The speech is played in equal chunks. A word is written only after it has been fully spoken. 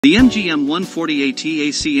The MGM-140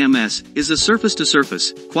 ATACMS is a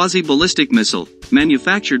surface-to-surface, quasi-ballistic missile,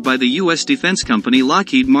 manufactured by the U.S. defense company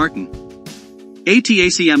Lockheed Martin.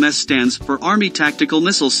 ATACMS stands for Army Tactical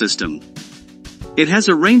Missile System. It has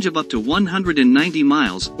a range of up to 190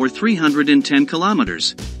 miles or 310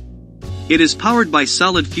 kilometers. It is powered by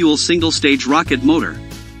solid-fuel single-stage rocket motor.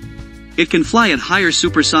 It can fly at higher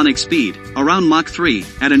supersonic speed, around Mach 3,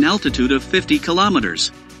 at an altitude of 50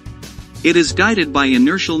 kilometers. It is guided by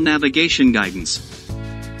inertial navigation guidance.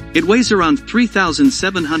 It weighs around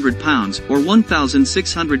 3,700 pounds or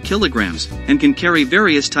 1,600 kilograms, and can carry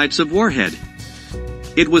various types of warhead.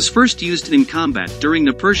 It was first used in combat during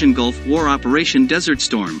the Persian Gulf War Operation Desert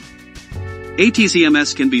Storm.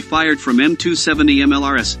 ATACMS can be fired from M270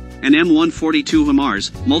 MLRS and M142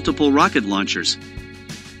 HIMARS, multiple rocket launchers.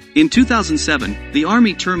 In 2007, the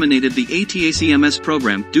Army terminated the ATACMS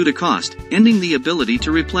program due to cost, ending the ability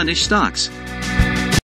to replenish stocks.